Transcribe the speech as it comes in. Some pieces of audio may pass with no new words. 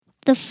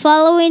The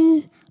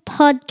following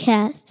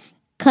podcast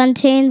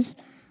contains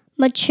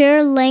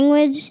mature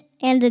language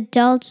and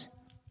adult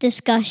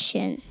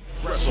discussion.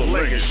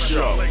 Wrestlingus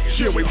show.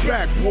 Yeah, we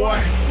back, boy.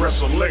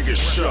 Wrestlingus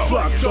show.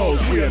 Fuck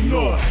those we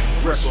ignore.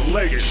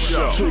 Wrestlingus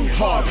show. Too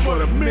hard for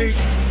the meat.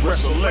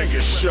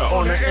 Wrestlingus show.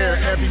 On the air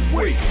every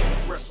week.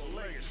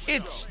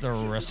 It's the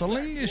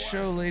Wrestlingus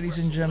show, ladies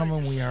and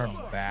gentlemen. We are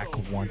back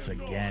once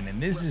again,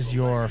 and this is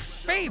your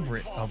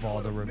favorite of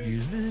all the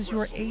reviews. This is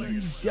your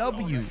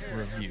AEW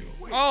review.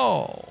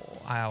 Oh,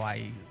 how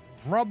I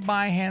rub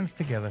my hands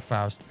together,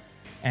 Faust,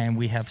 and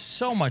we have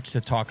so much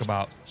to talk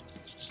about.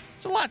 There's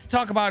a lot to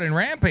talk about in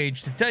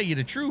Rampage, to tell you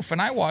the truth,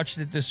 and I watched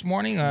it this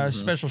morning.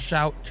 Special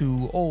shout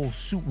to old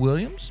Suit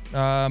Williams.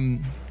 I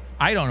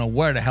don't know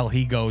where the hell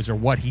he goes or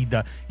what he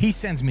does. He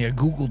sends me a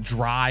Google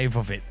Drive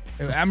of it.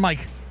 I'm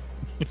like,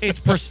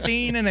 it's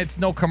pristine and it's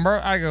no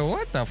commercial. I go,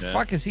 what the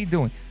fuck is he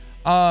doing?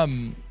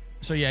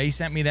 So yeah, he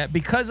sent me that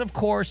because, of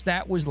course,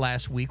 that was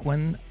last week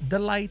when the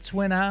lights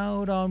went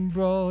out on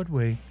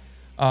Broadway.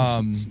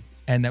 And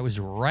that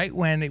was right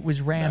when it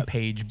was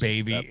Rampage,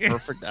 baby. That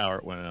perfect hour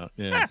it went out.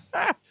 Yeah.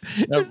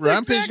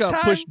 Rampage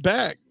got pushed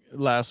back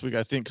last week,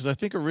 I think, because I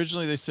think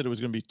originally they said it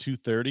was going to be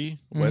 2:30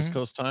 West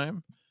Coast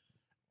time,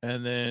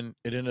 and then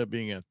it ended up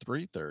being at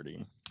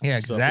 3:30. Yeah,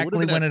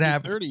 exactly when it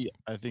happened. 3:30,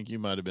 I think you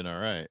might have been all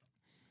right.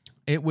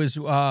 It was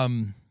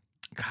God,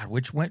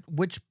 which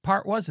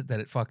part was it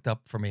that it fucked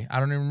up for me? I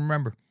don't even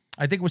remember.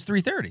 I think it was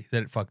 3:30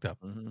 that it fucked up.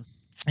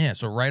 Yeah,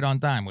 so right on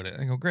time with it.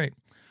 I go, great.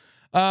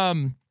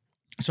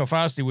 So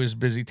Fausti was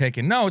busy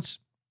taking notes,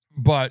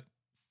 but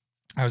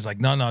I was like,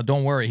 no,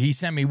 don't worry. He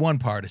sent me one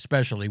part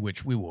especially,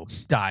 which we will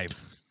dive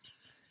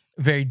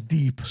very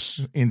deep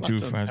into.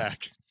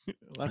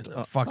 Lots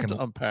to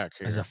unpack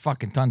here. There's a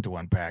fucking ton to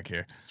unpack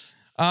here.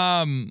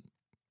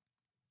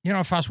 You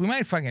know, Faust,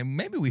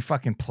 maybe we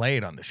fucking play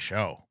it on the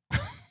show.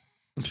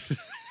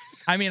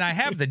 I mean, I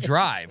have the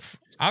drive.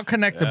 I'll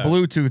connect the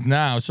Bluetooth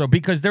now. So,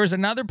 because there's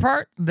another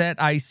part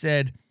that I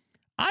said,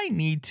 I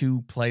need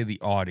to play the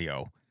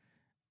audio.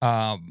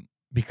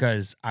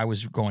 Because I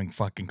was going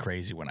fucking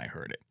crazy when I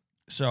heard it.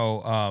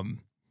 So,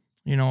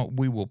 you know,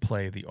 we will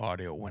play the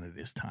audio when it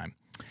is time.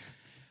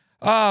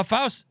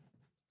 Faust,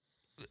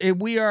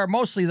 we are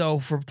mostly, though,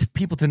 for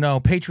people to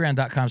know,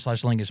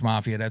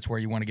 patreon.com/LingusMafia. That's where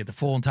you want to get the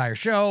full entire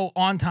show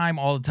on time,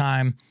 all the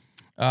time.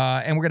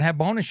 And we're going to have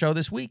bonus show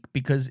this week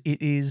because it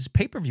is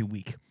pay-per-view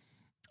week.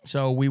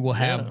 So we will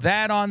have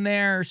that on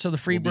there. So the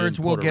Freebirds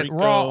will get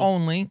Raw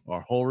only.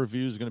 Our whole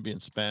review is going to be in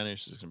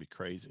Spanish. It's going to be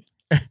crazy.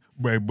 So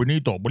we're going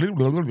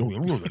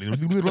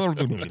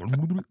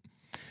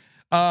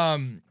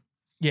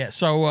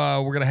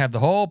to have the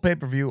whole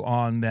pay-per-view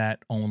on that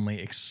only,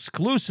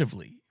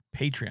 exclusively.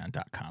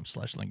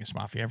 Patreon.com/Lingus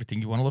Mafia.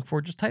 Everything you want to look for,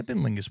 just type in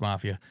Lingus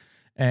Mafia,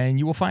 and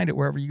you will find it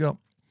wherever you go.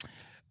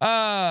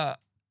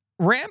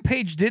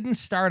 Rampage didn't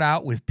start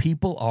out with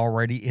people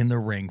already in the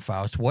ring,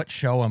 Faust. What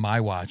show am I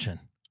watching?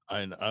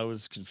 I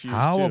was confused,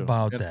 How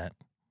about that?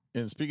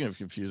 And speaking of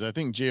confused, I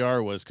think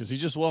JR was, because he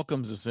just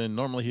welcomes us in.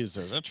 Normally he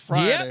says, that's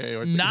Friday.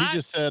 Or he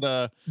just said,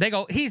 they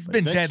go, he's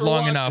been dead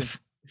long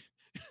enough.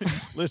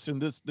 Listen,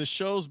 this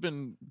show's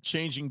been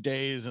changing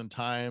days and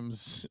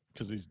times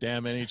because these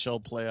damn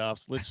NHL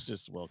playoffs. Let's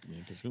just welcome you,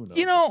 because who knows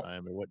what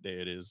time or what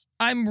day it is.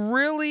 I'm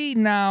really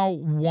now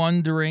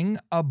wondering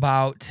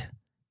about,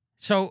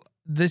 so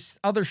this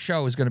other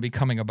show is going to be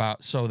coming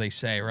about, so they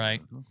say,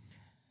 right?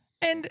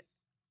 And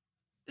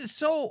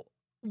so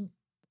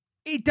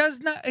it does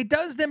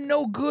them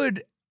no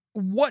good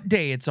what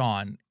day it's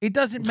on. It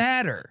doesn't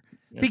matter.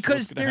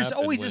 Because there's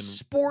always a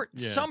sport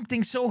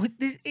something, so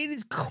it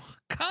is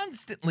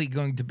constantly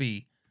going to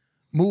be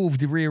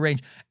moved,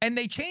 rearranged. And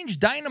they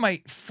changed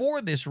Dynamite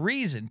for this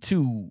reason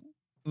to,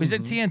 is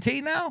it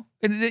TNT now?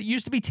 And it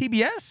used to be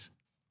TBS?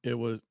 It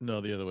was,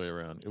 no, the other way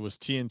around. It was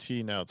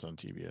TNT, now it's on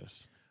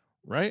TBS,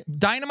 right?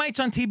 Dynamite's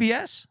on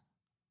TBS?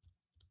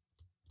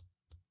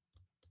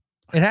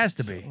 It has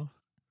to be.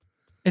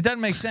 It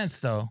doesn't make sense,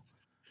 though.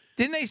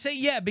 Didn't they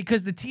say,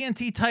 because the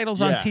TNT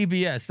title's on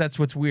TBS? That's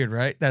what's weird,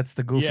 right? That's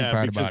the goofy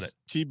part about it.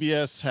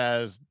 TBS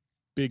has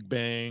Big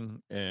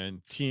Bang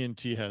and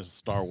TNT has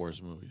Star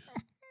Wars movies.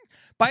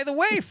 By the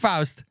way,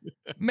 Faust,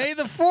 may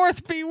the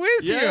 4th be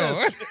with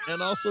you.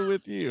 And also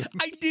with you.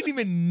 I didn't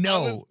even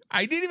know.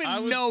 I didn't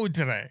even know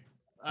today.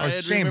 I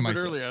had remembered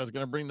earlier. I was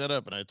going to bring that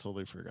up, and I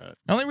totally forgot.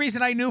 The only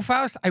reason I knew,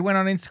 Faust, I went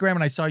on Instagram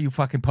and I saw you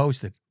fucking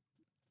posted.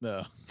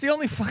 No. It's the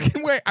only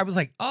fucking way. I was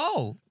like,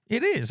 oh,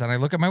 it is. And I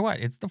look at my watch.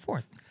 It's the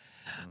 4th.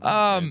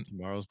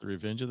 Tomorrow's the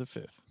Revenge of the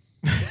 5th.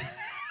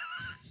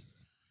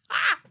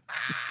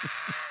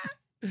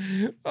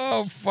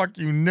 Oh, fuck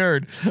you,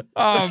 nerd.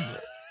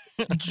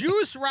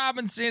 Juice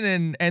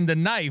Robinson and the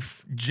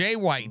Knife, Jay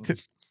White,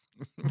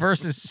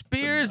 versus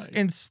Spears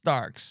and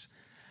Starks.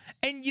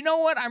 And you know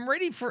what? I'm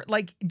ready for,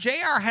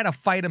 JR had to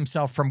fight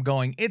himself from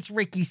going, it's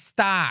Ricky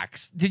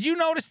Starks. Did you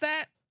notice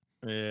that?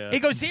 Yeah. He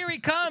goes, here he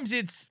comes.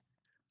 It's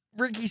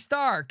Ricky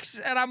Starks.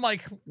 And I'm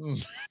like,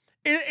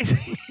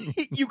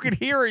 You could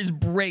hear his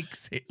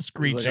brakes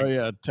screeching. He's like, oh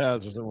yeah,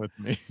 Taz isn't with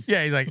me.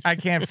 Yeah, he's like, I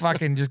can't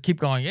fucking just keep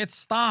going. It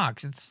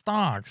stalks.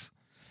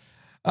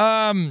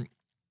 An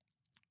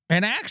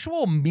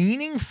actual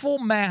meaningful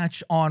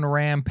match on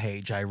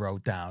Rampage, I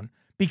wrote down,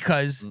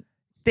 because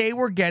they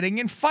were getting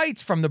in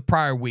fights from the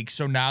prior week.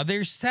 So now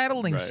they're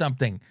settling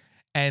something.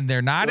 And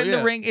they're not in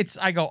the ring.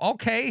 I go,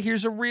 okay,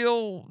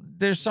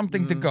 there's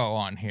something to go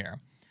on here.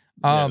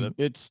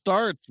 It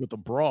starts with a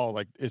brawl.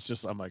 Like, it's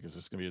just, I'm like, is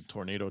this going to be a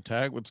tornado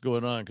tag? What's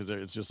going on? Because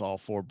it's just all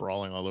four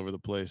brawling all over the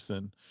place.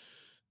 And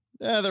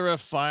the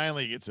ref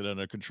finally gets it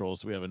under control.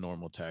 So we have a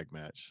normal tag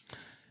match.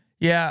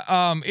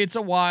 Yeah. It's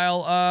a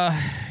while.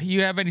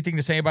 You have anything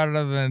to say about it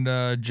other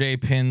than Jay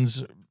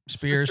pins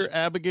Spears? Sister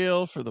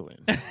Abigail for the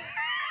win.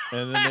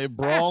 And then they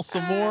brawl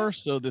some more,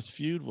 so this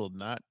feud will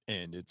not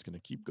end. It's going to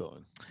keep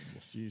going.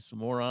 We'll see some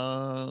more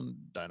on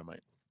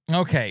Dynamite.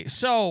 Okay,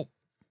 so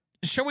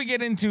shall we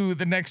get into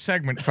the next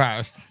segment,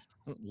 Faust?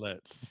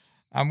 Let's.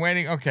 I'm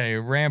waiting. Okay,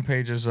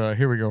 Rampage is,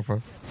 here we go,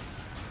 folks.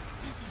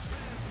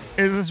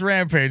 Is this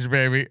Rampage,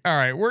 baby? All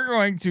right, we're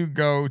going to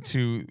go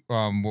to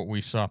what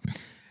we saw.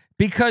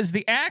 Because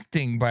the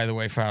acting, by the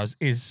way, Faust,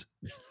 is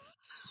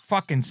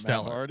fucking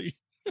stellar. Matt Hardy.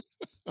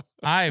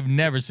 I've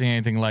never seen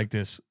anything like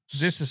this.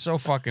 This is so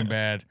fucking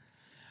bad.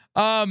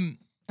 All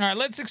right,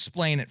 let's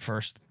explain it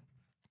first.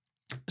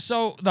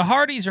 So the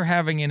Hardys are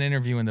having an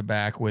interview in the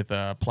back with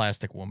a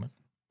plastic woman,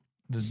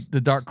 the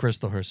Dark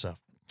Crystal herself.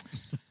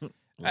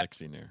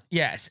 Lexi Nair.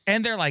 Yes,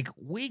 and they're like,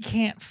 we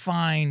can't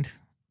find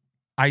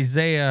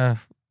Isaiah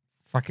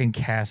fucking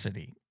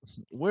Cassidy.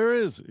 Where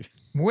is he?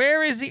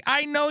 Where is he?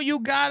 I know you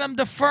got him,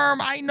 the firm.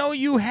 I know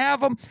you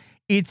have him.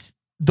 It's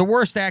the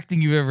worst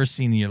acting you've ever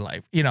seen in your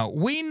life. You know,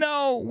 we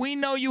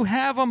know you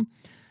have him.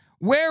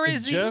 Where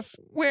is he?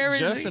 Where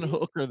is he? Jeff and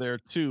Hook are there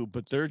too,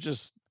 but they're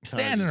just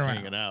standing around,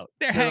 hanging out.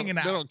 They're hanging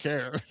out. They don't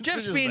care.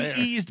 Jeff's being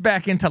eased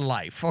back into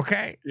life.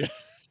 Okay. Yeah.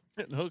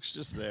 And Hook's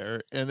just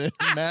there, and then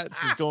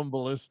Matt's just going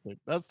ballistic.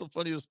 That's the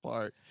funniest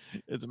part.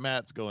 Is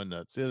Matt's going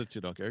nuts. The other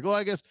two don't care. Well,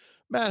 I guess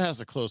Matt has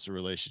a closer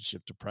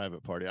relationship to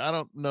Private Party. I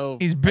don't know.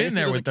 He's been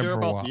there with them for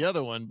a while. The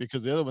other one,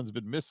 because the other one's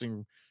been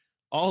missing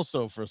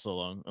also for so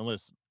long,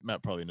 unless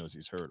Matt probably knows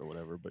he's hurt or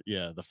whatever. But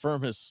yeah, the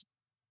firm has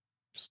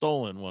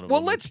stolen one of them.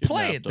 Well, let's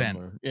play it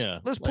then.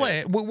 Let's play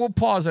it. We'll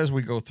pause as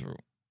we go through.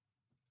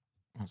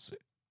 Let's see.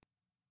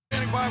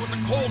 Standing by with the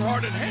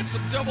cold-hearted,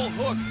 handsome double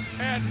Hook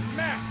and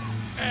Matt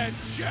and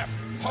Jeff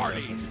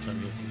Hardy.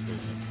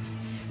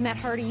 Matt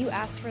Hardy, you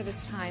asked for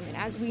this time, and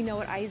as we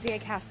know it, Isaiah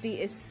Cassidy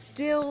is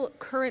still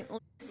currently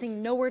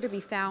missing, nowhere to be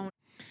found.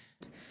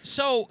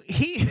 So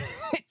he's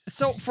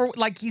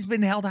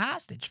been held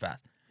hostage,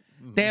 fast.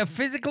 They have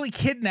physically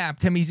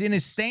kidnapped him. He's in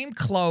his same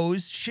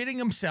clothes, shitting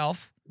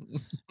himself,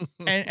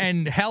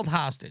 and held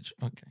hostage.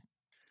 Okay.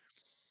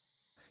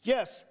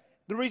 Yes,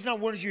 the reason I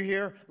wanted you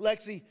here,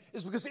 Lexi,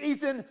 is because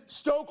Ethan,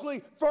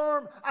 Stokely,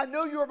 Firm, I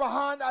know you were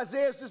behind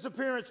Isaiah's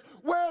disappearance.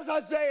 Where is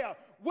Isaiah?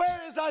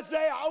 Where is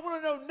Isaiah? I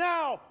want to know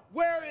now.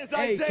 Where is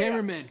Isaiah? Hey,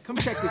 cameraman, come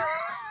check this.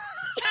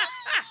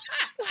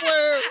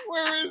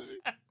 Where is he?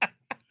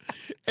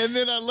 And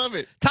then I love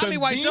it. Tommy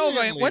Wiseau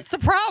going, what's the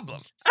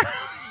problem?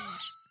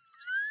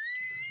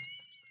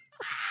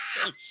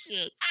 Oh,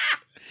 shit.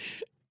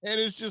 And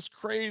it's just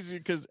crazy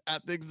because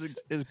at the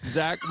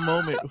exact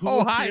moment,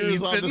 who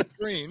appears on the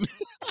screen?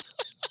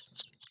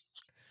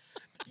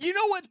 You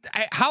know what?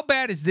 How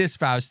bad is this,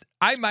 Faust?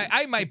 I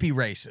might be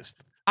racist.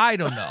 I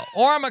don't know.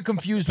 Or I'm a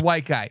confused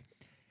white guy.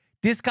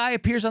 This guy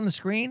appears on the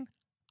screen.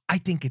 I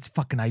think it's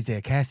fucking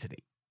Isaiah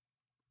Cassidy.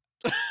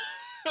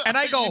 And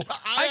I go,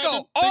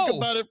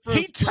 oh,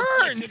 he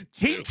turned.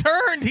 He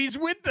turned. He's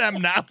with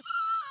them now.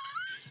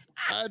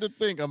 I had to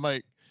think. I'm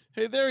like,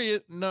 hey, there he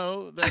is.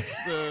 No, that's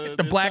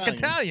the Black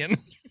Italian.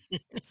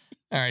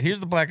 All right, here's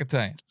the Black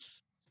Italian.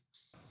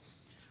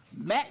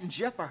 Matt and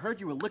Jeff, I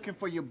heard you were looking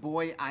for your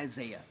boy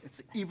Isaiah.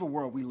 It's an evil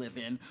world we live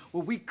in.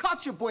 Well, we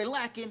caught your boy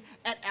lacking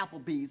at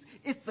Applebee's.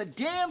 It's a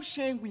damn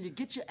shame when you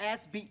get your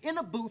ass beat in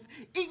a booth,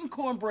 eating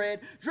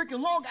cornbread,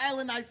 drinking Long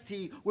Island iced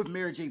tea with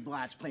Mary J.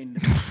 Blige playing in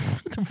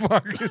the What the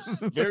fuck?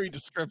 Very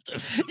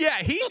descriptive. Yeah,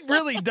 he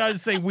really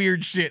does say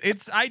weird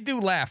shit. I do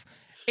laugh.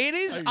 It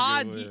is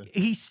odd.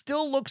 He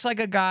still looks like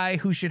a guy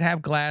who should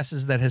have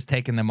glasses that has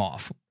taken them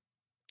off.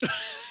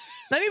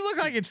 Then he looked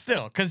like it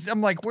still, because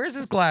I'm like, where's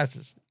his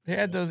glasses? He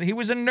had those. He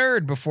was a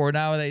nerd before.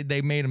 Now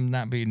they made him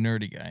not be a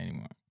nerdy guy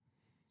anymore.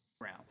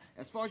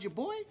 As far as your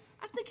boy,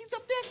 I think he's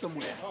up there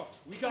somewhere. Oh,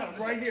 we got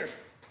him right here.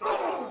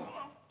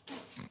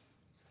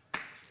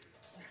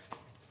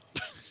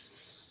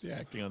 The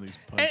acting on these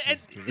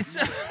punches, too.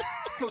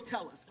 So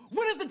tell us,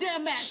 when is the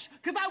damn match?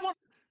 Because I want...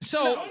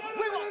 So,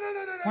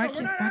 why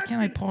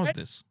can't I pause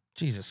this?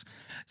 Jesus.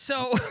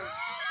 So,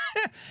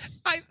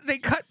 they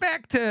cut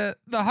back to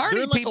the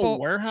Hardy people. A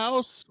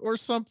warehouse or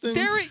something?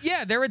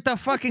 They're at the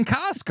fucking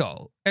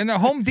Costco and the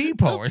Home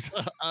Depot or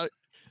something.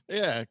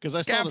 Yeah, because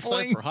I saw the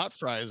sign for hot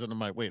fries and I'm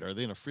like, wait, are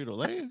they in a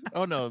Frito-Lay?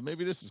 Oh, no,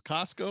 maybe this is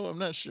Costco? I'm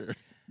not sure.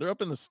 They're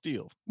up in the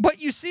steel.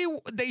 But you see,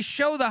 they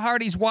show the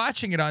Hardys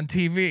watching it on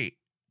TV.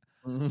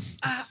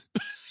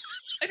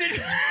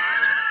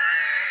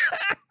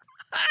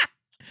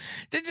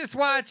 They're just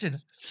watching.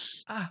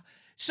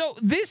 So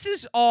this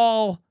is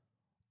all.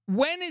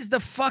 When is the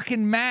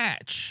fucking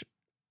match?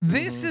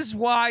 This is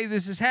why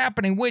this is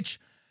happening. Which,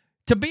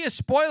 to be a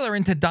spoiler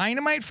into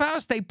Dynamite,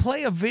 Faust, they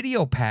play a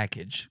video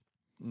package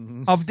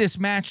of this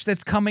match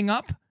that's coming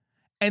up,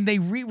 and they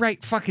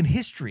rewrite fucking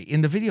history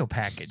in the video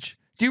package.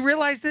 Do you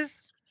realize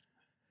this?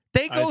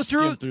 They go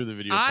through the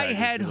video. I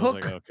had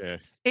Hook. Like, okay.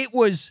 It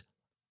was.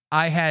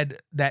 I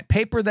had that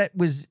paper that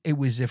was. It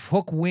was if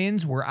Hook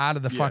wins, we're out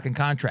of the fucking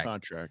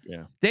contract.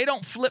 Yeah. They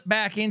don't flip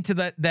back into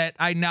that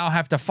I now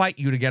have to fight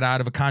you to get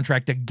out of a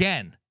contract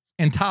again.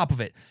 On top of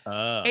it,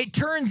 it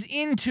turns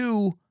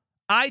into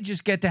I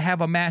just get to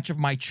have a match of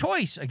my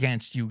choice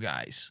against you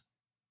guys,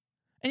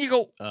 and you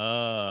go,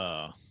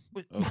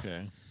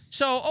 okay.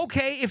 So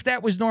okay, if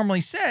that was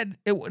normally said,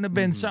 it wouldn't have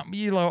been something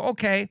you know.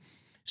 Okay,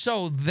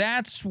 so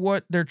that's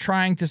what they're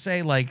trying to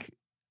say. Like,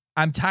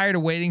 I'm tired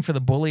of waiting for the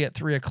bully at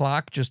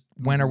 3:00. Just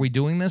when are we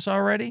doing this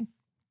already?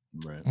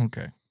 Right.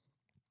 Okay.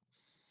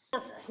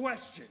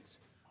 Questions.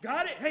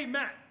 Got it? Hey,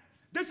 Matt,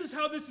 this is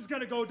how this is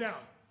going to go down.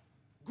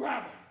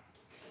 Grab it.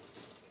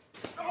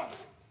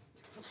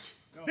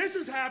 This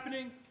is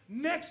happening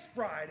next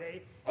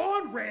Friday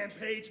on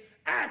Rampage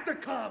at the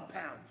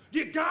compound.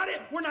 You got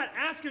it? We're not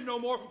asking no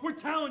more. We're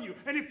telling you.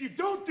 And if you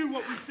don't do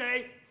what we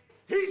say,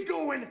 he's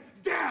going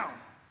down.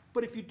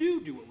 But if you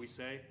do what we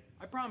say,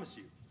 I promise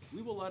you,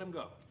 we will let him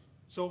go.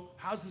 So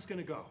how's this going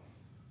to go?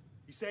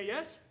 You say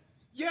yes?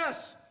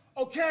 Yes.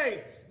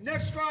 Okay.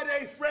 Next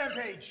Friday,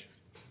 Rampage.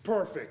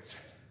 Perfect.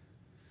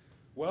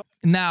 Well,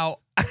 now.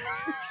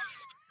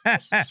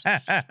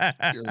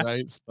 You're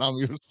right.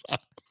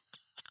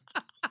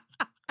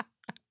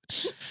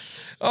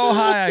 Oh,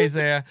 hi,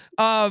 Isaiah.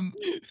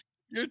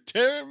 You're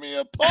tearing me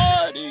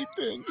apart,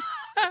 Ethan.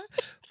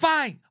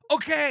 Fine.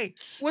 Okay.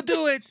 We'll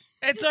do it.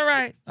 It's all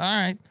right. All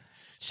right.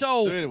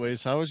 So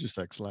anyways, how was your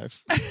sex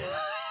life?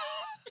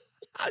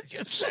 How's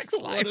your sex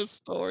life? What a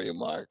story,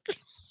 Mark.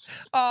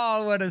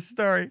 Oh, what a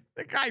story.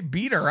 The guy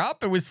beat her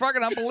up. It was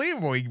fucking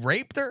unbelievable. He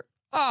raped her.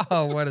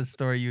 Oh, what a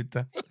story,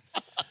 Utah.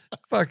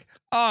 Fuck.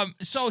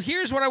 So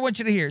here's what I want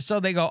you to hear. So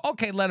they go,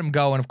 okay, let him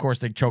go. And of course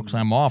they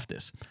chokeslam off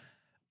this.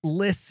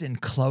 Listen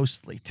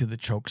closely to the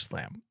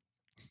chokeslam.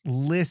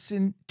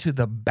 Listen to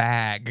the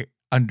bag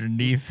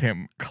underneath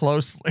him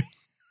closely.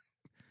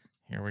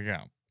 Here we go.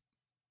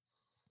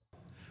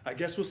 I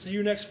guess we'll see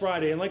you next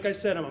Friday. And like I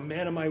said, I'm a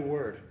man of my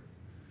word.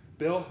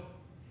 Bill,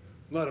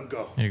 let him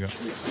go. Here you go.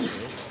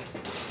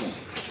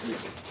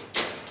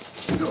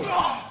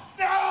 Oh,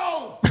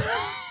 no!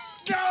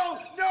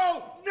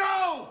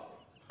 No!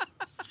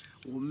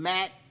 Well,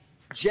 Matt,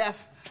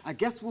 Jeff, I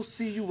guess we'll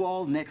see you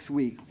all next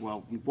week.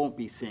 Well, we won't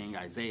be seeing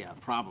Isaiah,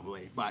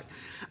 probably, but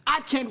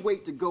I can't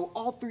wait to go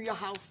all through your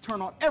house,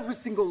 turn on every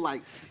single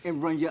light,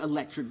 and run your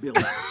electric bill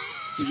out.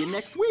 See you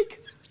next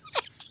week.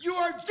 You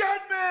are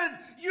dead men!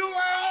 You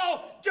are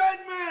all dead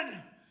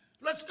men!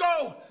 Let's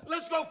go!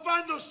 Let's go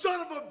find those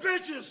son of a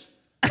bitches!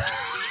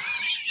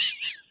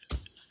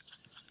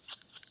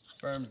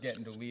 Firm's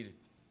getting deleted.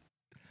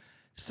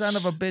 Son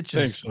of a bitches.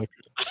 Thanks, Hook.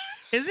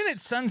 Isn't it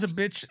sons of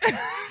bitch?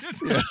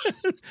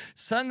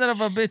 Son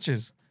of a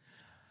bitches.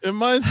 It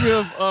reminds me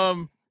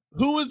of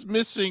who was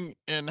missing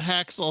and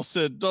Hacksaw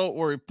said, "Don't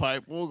worry,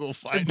 Pipe, we'll go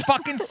find him."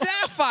 Fucking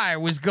Sapphire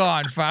was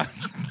gone,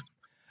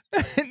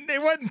 They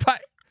wasn't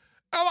Pipe.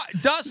 Oh,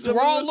 Dust,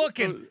 we're all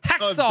looking.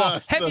 Hacksaw,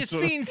 Dust, have you that's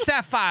what- seen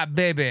Sapphire,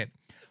 baby?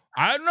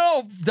 I don't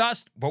know,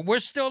 Dust, but we're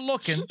still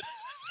looking.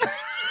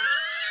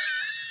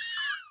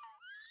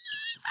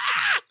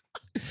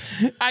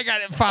 I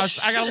got it, Faust.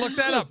 I got to look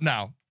that up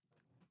now.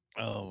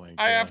 Oh, my God.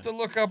 I have to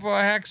look up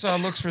Hacksaw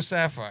looks for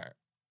Sapphire.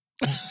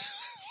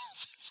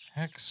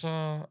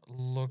 Hacksaw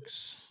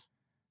looks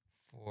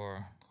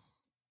for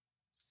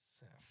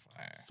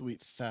Sapphire.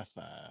 Sweet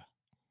Sapphire.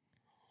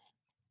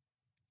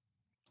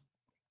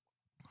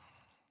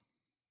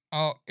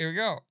 Oh, here we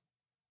go.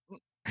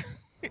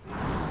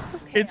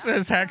 It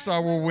says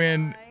Hacksaw will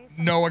win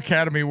no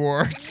Academy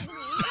Awards.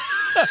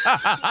 All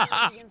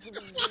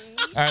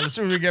right, let's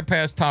see if we get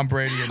past Tom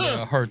Brady and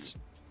Hurts.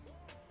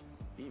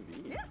 Yeah,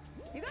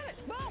 you got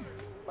it. Boom.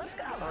 Let's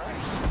go. I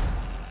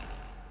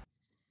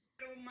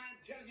don't mind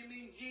telling you,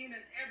 Mean Gene,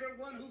 and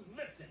everyone who's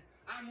listening,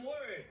 I'm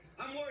worried.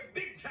 I'm worried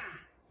big time,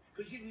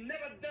 because you've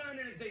never done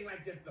anything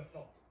like this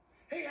before.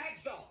 Hey,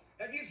 Hacksaw,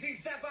 have you seen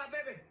Sapphire,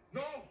 baby?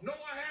 No,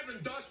 I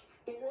haven't, Dust,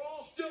 but we're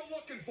all still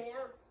looking for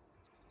her.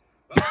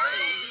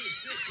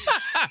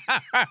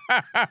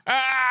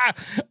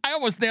 I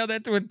almost nailed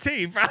that to a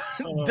T.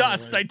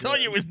 Dust. I told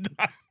you it was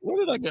Dust.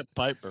 Where did I get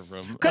Piper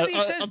from? Because he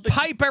says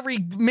Pipe every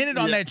minute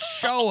on that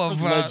show of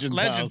Legends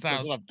House.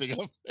 That's what I'm thinking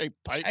of. Hey,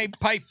 Pipe. Hey,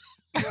 Pipe.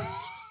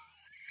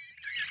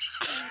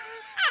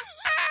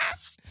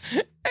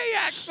 Hey,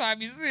 Axel, have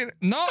you seen it?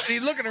 No,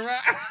 he's looking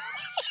around.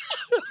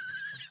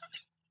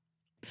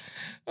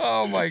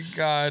 Oh, my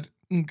God.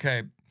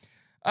 Okay.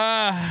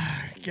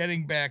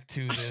 Getting back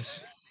to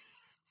this.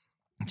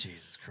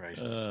 Jesus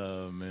Christ.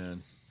 Oh,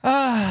 man.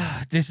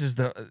 This is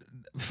the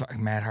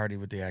Matt Hardy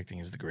with the acting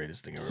is the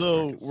greatest thing ever.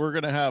 So we're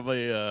gonna have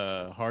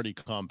a Hardy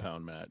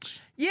compound match.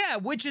 Yeah,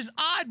 which is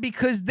odd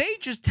because they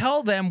just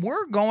tell them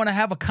we're going to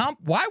have a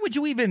Why would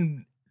you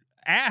even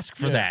ask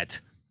for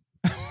that?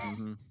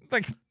 Mm-hmm.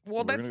 Like,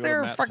 well, So that's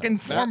their fucking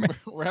format.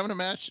 We're having a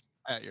match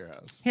at your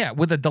house. Yeah,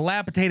 with a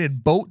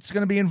dilapidated boat's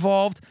going to be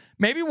involved.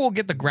 Maybe we'll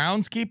get the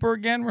groundskeeper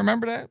again.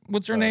 Remember that?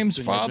 What's her name's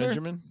Singer father?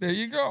 Benjamin? There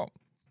you go.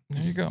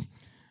 There you go.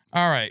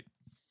 All right.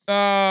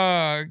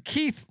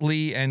 Keith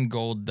Lee and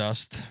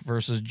Goldust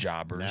versus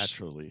Jobbers.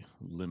 Naturally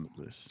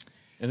limitless.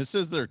 And it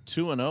says they're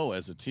 2-0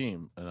 as a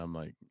team. And I'm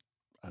like,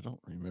 I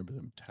don't remember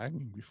them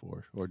tagging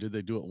before. Or did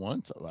they do it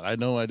once? I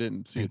know I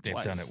didn't see it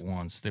twice. They've done it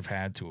once. They've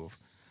had to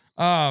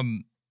have.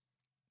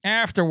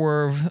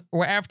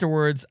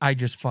 Afterwards, I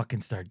just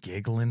fucking start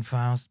giggling,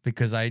 Faust,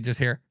 because I just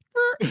hear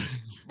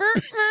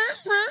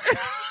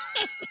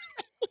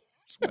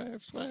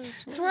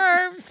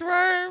swerve.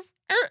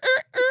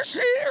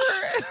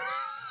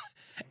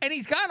 And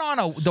he's got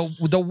on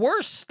the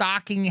worst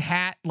stocking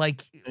hat,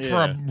 like for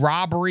a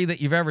robbery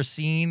that you've ever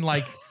seen.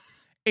 Like,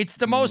 it's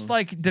the most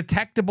like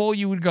detectable.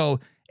 You would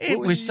go, it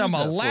was some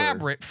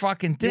elaborate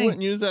fucking thing. You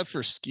wouldn't use that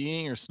for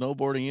skiing or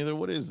snowboarding either.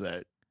 What is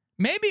that?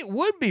 Maybe it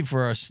would be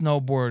for a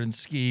snowboard and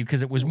ski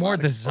because it was more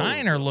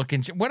designer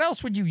looking. What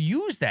else would you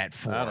use that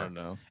for? I don't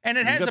know. And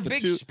it has a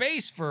big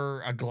space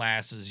for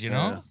glasses, you know?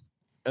 Yeah.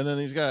 And then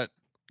he's got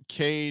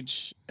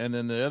Cage and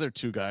then the other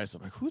two guys.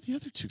 I'm like, who are the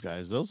other two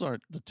guys? Those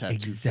aren't the tattoo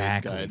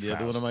face guy. The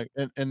other one, I'm like,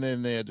 and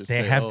then they had to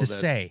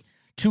say,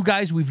 two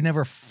guys we've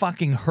never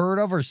fucking heard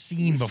of or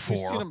seen before.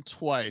 We've seen them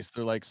twice.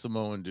 They're like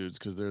Samoan dudes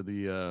because they're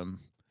the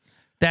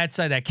That's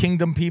that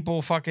Kingdom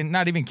people, fucking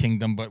not even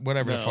Kingdom, but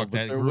whatever the fuck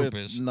that group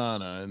is.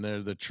 Nana, and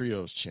they're the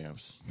trios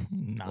champs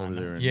over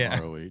there in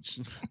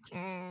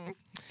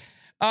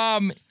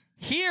ROH.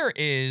 Here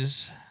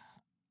is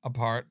a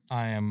part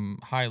I am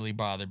highly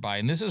bothered by,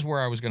 and this is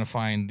where I was going to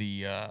find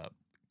the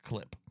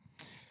clip.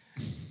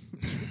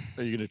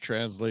 Are you going to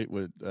translate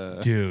what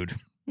dude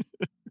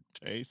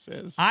Tay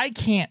says? I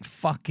can't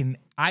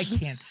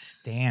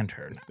stand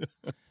her.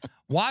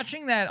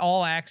 Watching that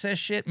All Access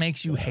shit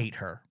makes you hate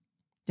her.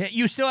 Yeah,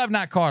 you still have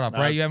not caught up,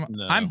 right?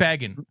 No. I'm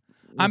begging.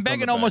 I'm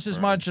begging almost as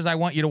much as I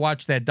want you to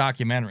watch that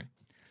documentary.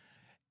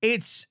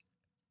 It's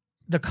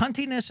the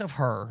cuntiness of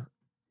her.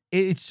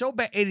 It's so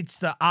bad. It's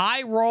the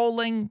eye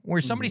rolling where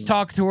somebody's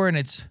talking to her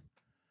and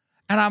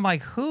I'm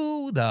like,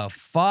 who the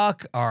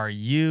fuck are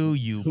you,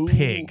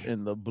 pig?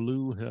 In the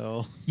blue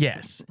hell.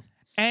 Yes.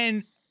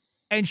 And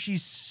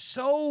she's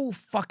so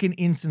fucking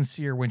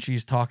insincere when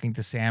she's talking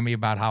to Sammy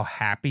about how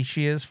happy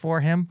she is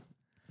for him.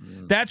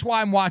 That's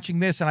why I'm watching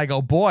this and I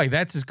go, boy,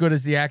 that's as good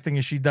as the acting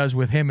as she does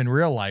with him in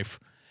real life.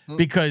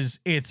 Because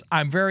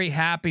I'm very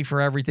happy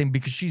for everything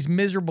because she's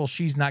miserable.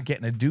 She's not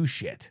getting to do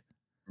shit.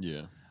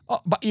 Yeah. Oh,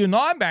 but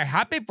I'm very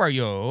happy for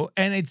you.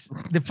 And it's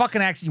the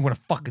fucking accent, you want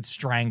to fucking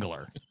strangle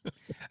her.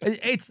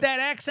 It's that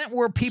accent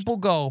where people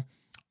go,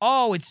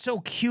 oh, it's so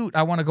cute.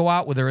 I want to go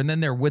out with her. And then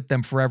they're with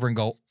them forever and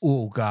go,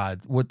 oh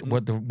God, what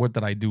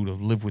did I do to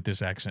live with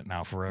this accent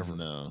now forever?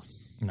 No.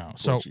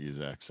 Portuguese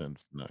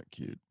accent's not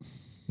cute.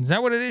 Is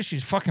that what it is?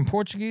 She's fucking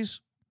Portuguese?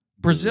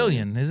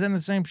 Brazilian. Isn't it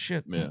the same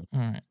shit? Yeah. All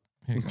right.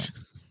 Here you go.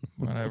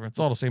 Whatever. It's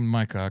all the same in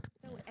my cock.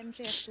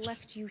 MJF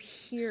left you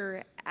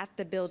here at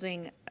the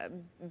building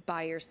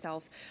by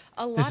yourself.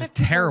 This is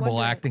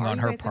terrible acting on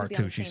her part,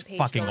 too. She's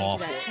fucking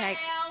awful. Okay,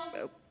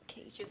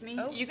 excuse me.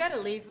 You gotta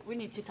leave. We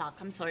need to talk.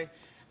 I'm sorry.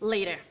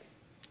 Later.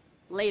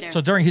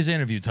 So during his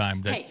interview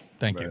time,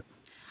 thank you.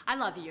 I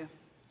love you.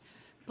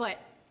 But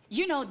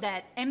you know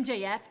that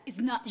MJF is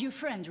not your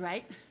friend,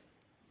 right?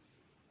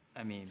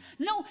 I mean...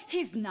 No,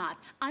 he's not.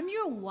 I'm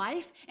your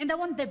wife, and I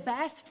want the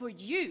best for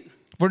you.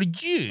 For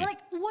you? Like,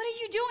 what are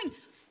you doing?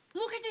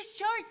 Look at this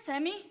shirt,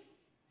 Sammy.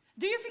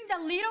 Do you think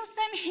that little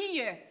Sam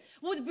here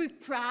would be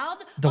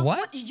proud of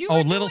what you are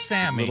doing? Little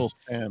Sammy. Little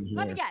Sam here.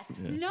 Let me guess.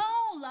 Yeah. No,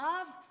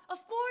 love.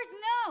 Of course,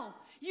 no.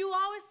 You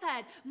always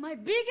said, my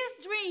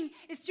biggest dream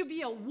is to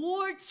be a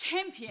world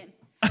champion.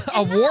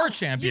 A war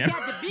champion? You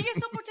got the biggest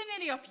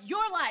opportunity of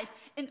your life.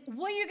 And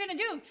what are you going to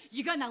do?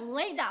 You're going to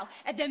lay down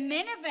at the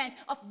main event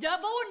of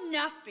Double or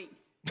Nothing.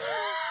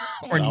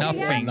 Or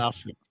nothing.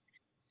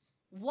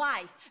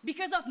 Why?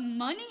 Because of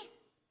money?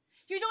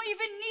 You don't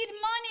even need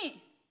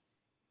money.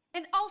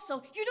 And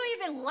also, you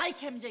don't even like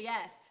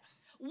MJF.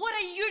 What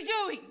are you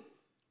doing?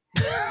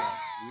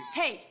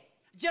 Hey,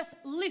 just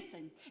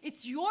listen.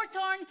 It's your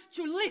turn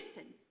to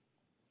listen.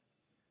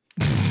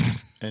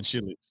 And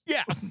she leaves.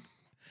 Yeah.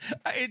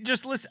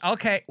 Just listen.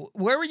 Okay,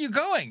 where were you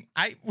going?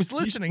 I was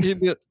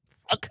listening.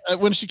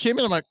 When she came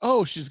in, I'm like,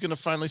 oh, she's going to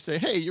finally say,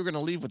 hey, you're going to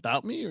leave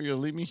without me or you're going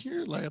to leave me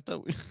here? Like, I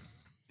thought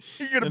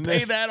you're going to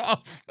pay that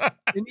off.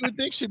 And you would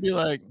think she'd be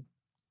like,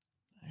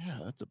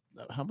 yeah,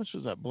 how much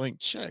was that blank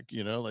check?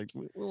 You know, like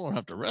we won't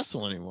have to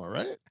wrestle anymore,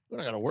 right? We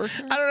don't got to work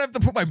here. I don't have to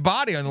put my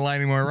body on the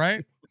line anymore,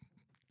 right?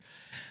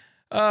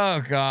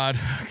 Oh God.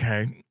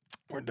 Okay,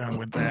 we're done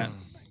with that.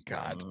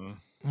 God.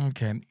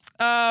 Okay.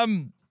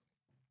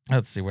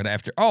 Let's see what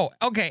after. Oh,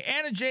 okay.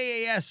 Anna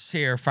J.A.S.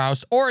 here,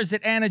 Faust. Or is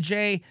it Anna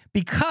J.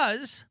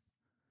 because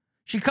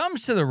she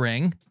comes to the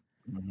ring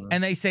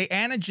and they say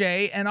Anna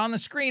J. and on the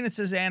screen it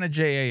says Anna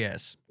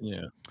J.A.S.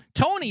 Yeah.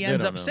 Tony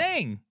ends up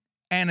saying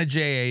Anna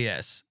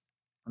J.A.S.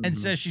 and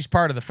says she's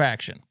part of the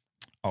faction.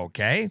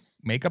 Okay.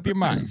 Make up your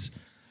minds.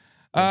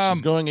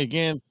 She's going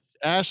against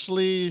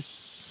Ashley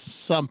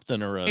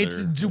something or other.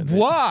 It's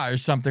Dubois or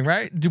something,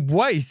 right?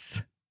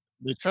 Dubois.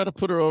 They try to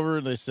put her over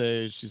and they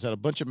say she's had a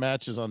bunch of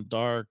matches on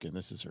Dark and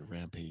this is her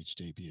Rampage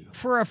debut.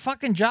 For a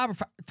fucking jobber,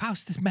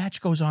 Faust, this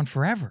match goes on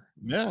forever.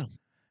 Yeah.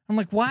 I'm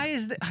like, why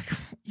is that?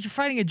 You're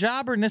fighting a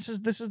jobber and this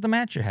is the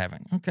match you're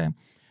having. Okay.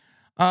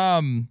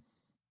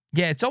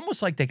 Yeah, it's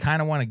almost like they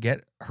kind of want to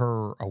get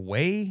her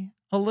away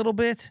a little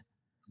bit.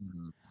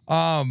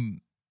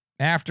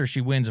 After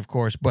she wins, of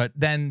course, but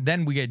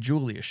then we get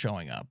Julia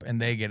showing up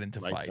and they get into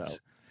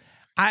fights.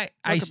 I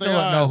still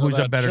don't know who's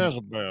a better.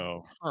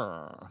 Jezebel.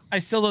 I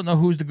still don't know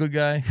who's the good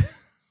guy.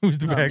 Who's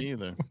the bad? Me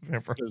either.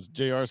 Because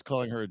JR's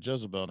calling her a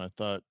Jezebel, and I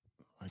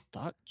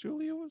thought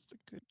Julia was the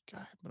good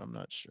guy, but I'm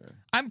not sure.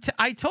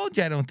 I told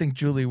you I don't think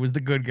Julia was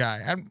the good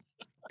guy. I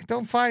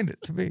don't find it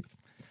to be.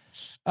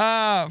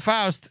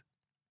 Faust,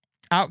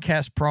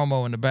 Outcast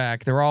promo in the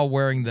back. They're all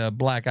wearing the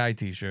Black Eye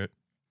T-shirt.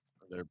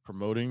 They're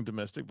promoting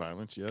domestic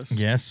violence, yes.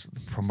 Yes, the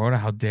promoter.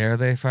 How dare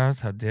they,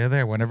 Faust? How dare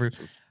they?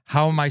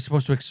 How am I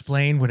supposed to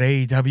explain what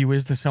AEW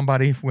is to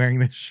somebody wearing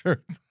this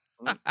shirt?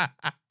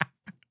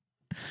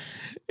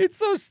 It's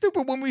so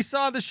stupid. When we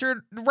saw the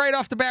shirt right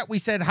off the bat, we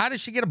said, how does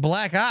she get a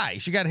black eye?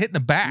 She got hit in the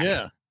back.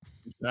 Yeah,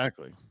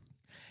 exactly.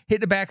 Hit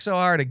in the back so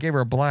hard it gave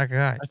her a black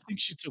eye. I think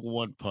she took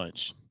one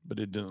punch, but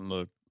it didn't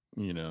look,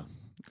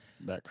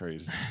 that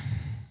crazy.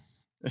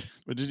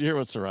 But did you hear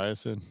what Saraya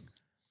said?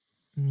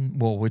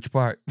 Well, which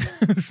part?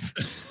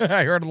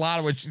 I heard a lot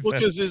of what she said.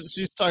 Because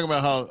she's talking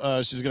about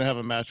how she's going to have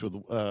a match with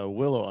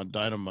Willow on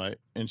Dynamite,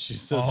 and she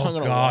says, I'm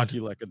going to walk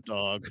you like a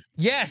dog.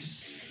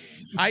 Yes.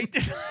 I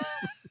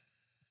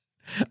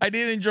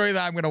did enjoy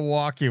that. I'm going to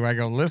walk you. I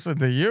go, listen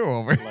to you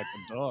over like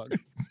a dog.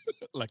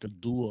 Like a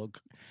dog.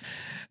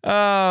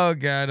 Oh,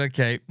 God.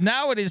 Okay.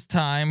 Now it is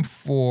time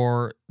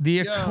for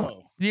the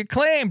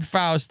acclaimed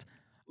Faust.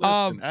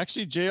 Listen,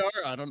 actually, JR,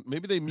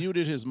 maybe they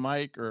muted his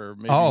mic or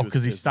maybe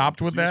because he stopped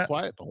with that. He was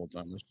quiet the whole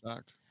time. I was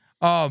shocked.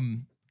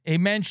 He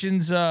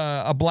mentions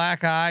a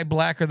black eye,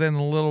 blacker than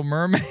the Little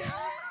Mermaid.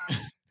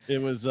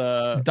 It was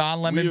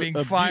Don Lemon being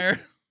fired.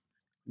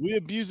 We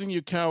abusing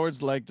you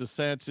cowards like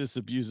DeSantis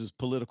abuses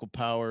political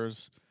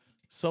powers.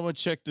 Someone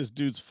check this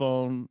dude's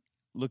phone,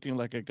 looking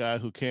like a guy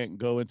who can't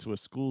go into a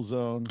school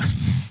zone.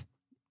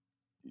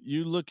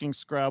 You looking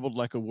scrabbled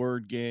like a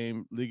word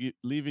game,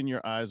 leaving your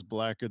eyes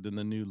blacker than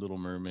the new Little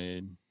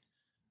Mermaid.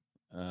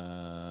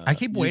 I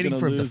keep waiting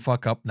for him to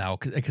fuck up now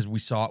because we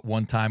saw it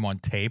one time on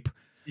tape.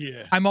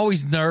 Yeah. I'm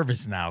always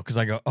nervous now because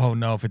I go, oh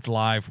no, if it's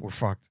live, we're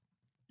fucked.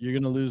 You're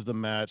going to lose the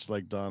match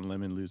like Don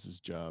Lemon loses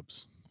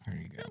jobs. There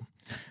you go.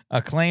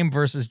 Acclaim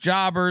versus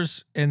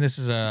Jobbers, and this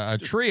is a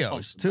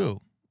trios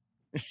too.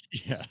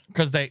 Yeah.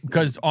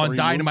 Because on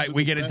Dynamite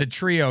we get into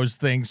trios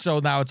things, so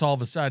now it's all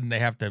of a sudden they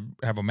have to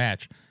have a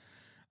match.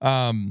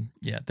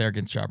 Yeah, they're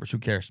against Jobbers. Who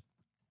cares?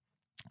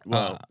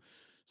 Well,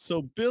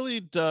 so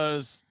Billy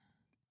does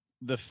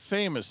the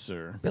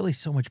famouser. Billy's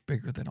so much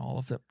bigger than all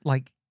of them.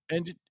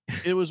 And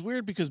it was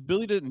weird because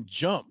Billy didn't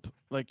jump.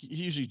 Like he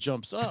usually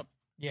jumps up.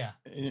 Yeah.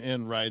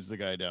 And rides the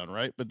guy down,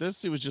 right? But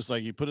this, it was just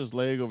like he put his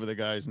leg over the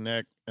guy's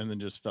neck and then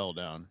just fell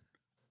down.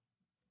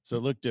 So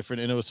it looked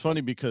different. And it was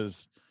funny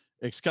because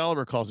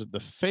Excalibur calls it the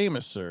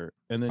famouser,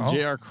 and then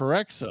JR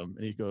corrects him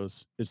and he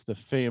goes, it's the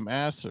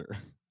fame-asser.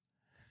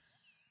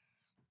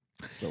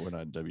 But we're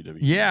not in WWE.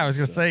 Yeah, I was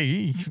going to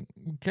say,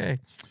 okay.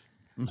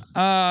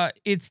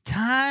 It's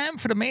time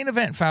for the main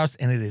event, Faust,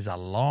 and it is a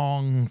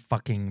long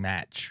fucking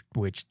match,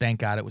 which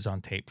thank God it was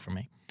on tape for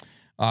me.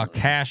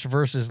 Cash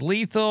versus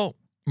Lethal.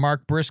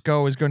 Mark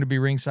Briscoe is going to be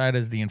ringside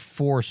as the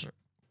enforcer.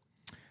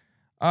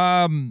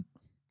 I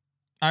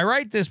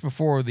write this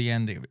before the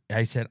end of it.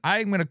 I said,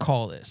 I'm going to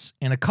call this.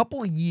 In a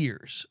couple of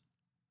years,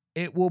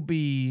 it will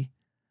be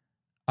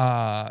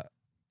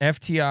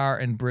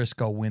FTR and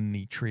Briscoe win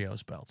the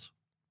trios belts.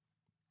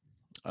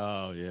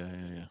 Oh, yeah.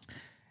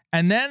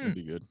 And That'd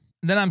be good.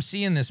 then I'm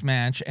seeing this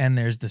match, and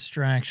there's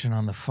distraction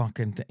on the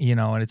fucking,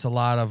 and it's a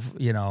lot of,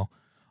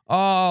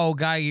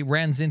 guy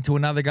runs into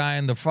another guy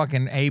in the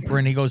fucking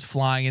apron, he goes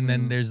flying, and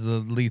then there's the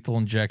lethal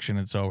injection,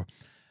 it's over.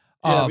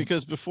 Yeah,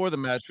 because before the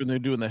match, when they're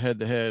doing the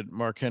head-to-head,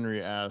 Mark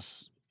Henry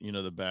asks,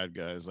 the bad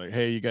guys, like,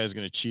 hey, you guys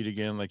going to cheat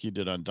again like you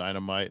did on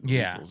Dynamite? And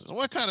yeah. Lethal says,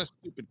 what kind of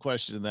stupid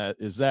question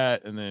is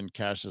that? And then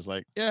Cash is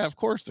like, yeah, of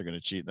course they're going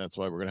to cheat. That's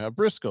why we're going to have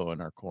Briscoe in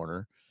our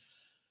corner.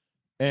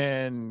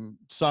 And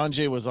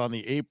Sanjay was on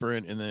the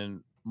apron, and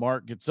then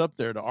Mark gets up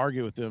there to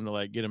argue with him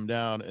to get him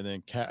down, and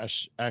then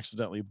Cash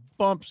accidentally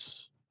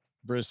bumps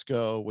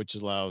Briscoe, which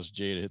allows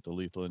Jay to hit the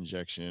lethal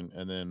injection,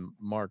 and then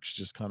Mark's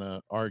just kind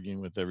of arguing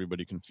with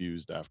everybody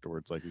confused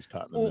afterwards, like he's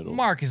caught in the middle.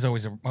 Mark is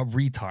always a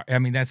retard. I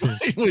mean, that's his.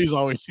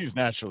 he's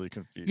naturally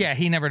confused. Yeah,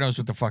 he never knows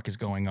what the fuck is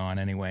going on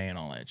anyway, and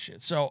all that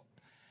shit. So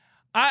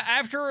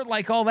after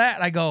like all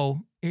that, I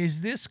go,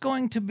 is this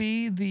going to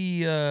be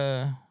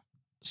the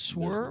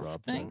swerve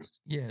Rob thing? text.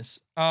 Yes.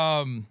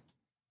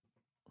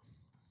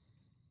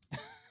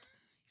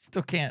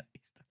 Still can't.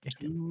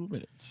 2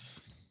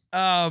 minutes.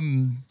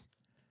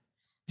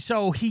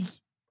 So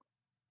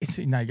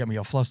now you got me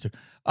all flustered.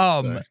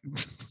 Sorry.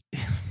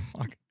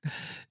 Fuck.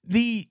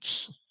 The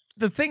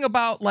thing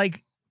about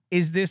like,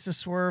 is this a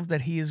swerve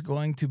that he is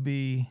going to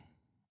be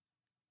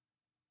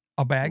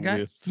a bad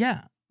guy?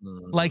 Yeah.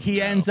 Like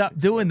he ends up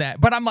doing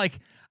that. But I'm like,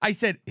 I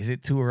said, is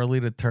it too early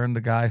to turn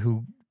the guy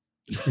who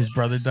his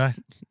brother died?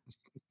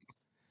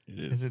 It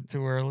is. Is it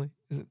too early?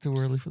 Is it too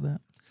early for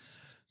that?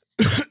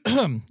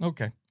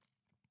 Okay.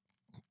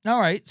 All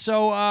right.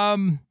 So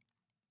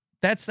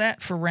that's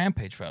that for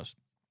Rampage, Faust.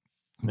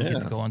 We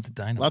get to go on to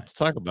Dynamite. Lots to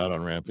talk about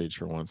on Rampage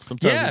for once.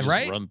 Sometimes we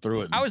just run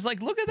through it. I was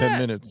like, look at 10 that.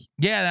 minutes.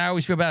 Yeah, I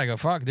always feel bad. I go,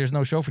 fuck, there's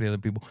no show for the other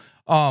people.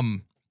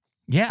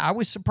 Yeah, I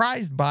was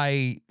surprised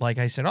by, like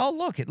I said, oh,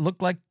 look, it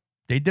looked like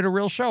they did a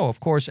real show, of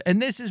course. And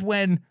this is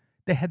when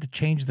they had to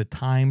change the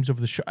times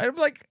of the show. I'm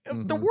like,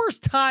 the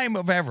worst time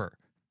of ever.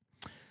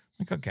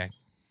 Like, okay.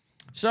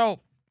 So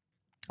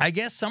I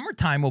guess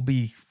summertime will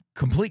be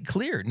complete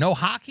clear. No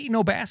hockey,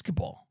 no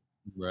basketball.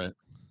 Right.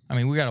 I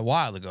mean, we got a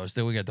while to go.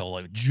 Still, we got till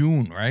like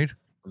June, right?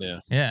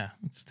 Yeah. Yeah,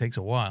 it takes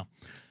a while.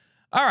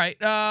 All right,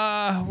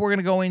 we're going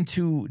to go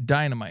into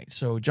Dynamite.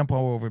 So jump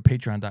over to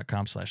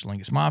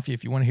patreon.com/Lingus Mafia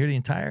if you want to hear the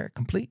entire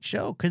complete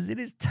show, because it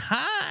is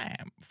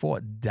time for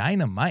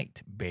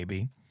Dynamite,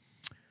 baby.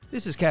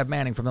 This is Cav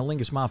Manning from the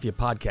Lingus Mafia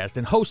podcast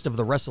and host of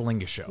the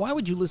Wrestlingus Show. Why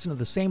would you listen to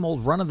the same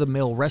old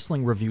run-of-the-mill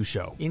wrestling review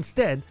show?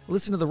 Instead,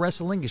 listen to the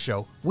Wrestlingus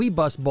Show. We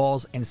bust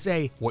balls and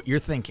say what you're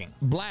thinking.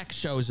 Black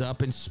shows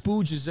up and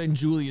spooges in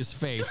Julia's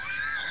face.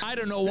 I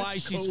don't know why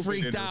she's COVID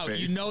freaked in her out.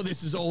 face. You know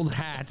this is old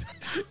hat.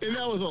 And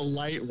that was a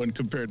light one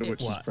compared to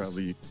what she's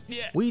probably used.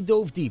 Yeah. We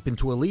dove deep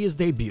into Aaliyah's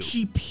debut.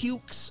 She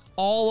pukes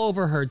all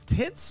over her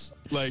tits.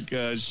 Like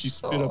she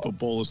spit up a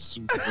bowl of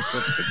soup or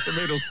something.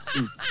 Tomato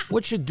soup.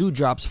 What should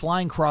Dewdrop's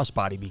flying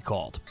crossbody be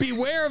called?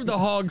 Beware of the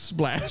hog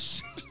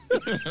splash.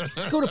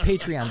 Go to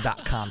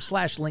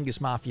patreon.com/Lingus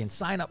Mafia and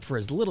sign up for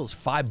as little as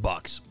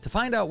 $5. To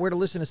find out where to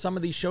listen to some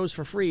of these shows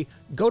for free,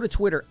 go to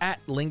Twitter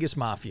 @Lingus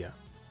Mafia.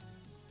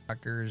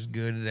 Tucker's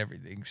good at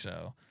everything,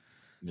 so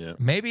yeah.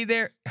 Maybe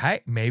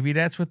maybe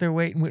that's what they're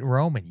waiting with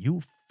Roman.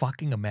 You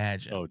fucking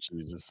imagine. Oh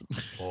Jesus.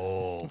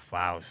 Oh,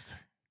 Faust.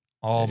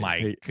 Oh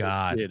my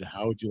God. Kid,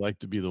 how would you like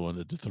to be the one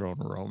to dethrone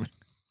Roman?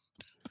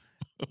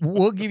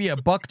 We'll give you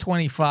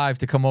 $1.25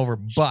 to come over,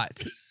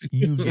 but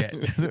you get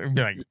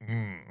be like,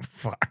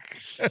 fuck.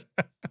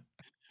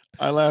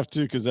 I laugh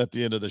too because at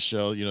the end of the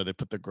show, they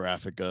put the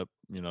graphic up.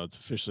 It's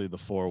officially the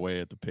 4-way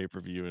at the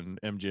pay-per-view, and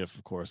MJF,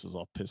 of course, is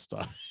all pissed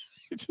off.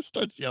 He just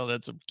starts yelling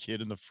at some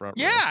kid in the front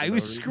row. Yeah, he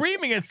was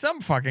screaming at some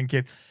fucking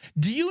kid.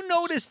 Do you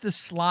notice the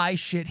sly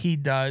shit he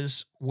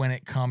does when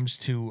it comes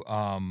to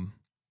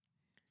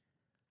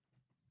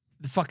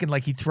the fucking,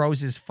 like, he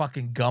throws his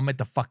fucking gum at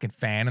the fucking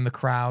fan in the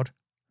crowd?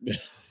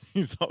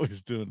 He's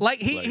always doing like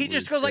he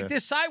just goes like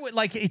this sideways,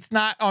 like it's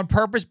not on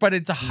purpose, but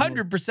it's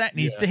 100%, and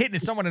he's hitting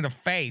someone in the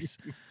face.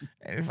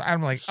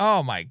 I'm like,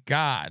 oh my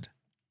God,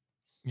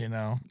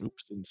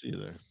 Oops, didn't see you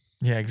there.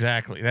 Yeah,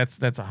 exactly. That's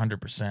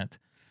 100%.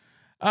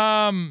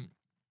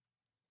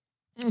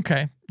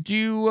 Okay. Do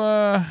you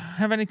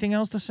have anything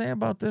else to say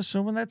about this?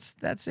 So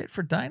that's it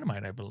for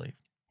Dynamite, I believe.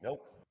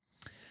 Nope.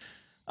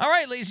 All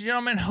right, ladies and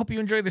gentlemen, hope you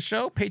enjoy the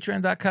show.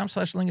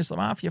 Patreon.com/Lingus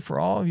Mafia for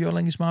all of your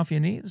Lingus Mafia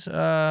needs.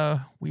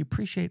 We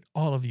appreciate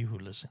all of you who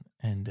listen,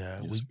 and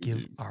we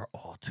give our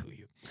all to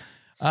you.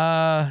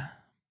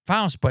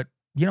 Faust, but,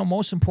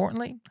 most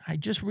importantly, I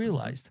just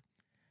realized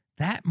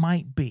that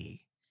might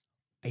be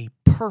a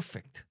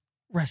perfect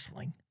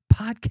wrestling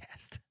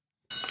podcast.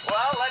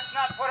 Well, let's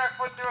not put our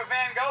foot through a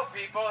Van Gogh,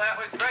 people. That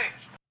was great.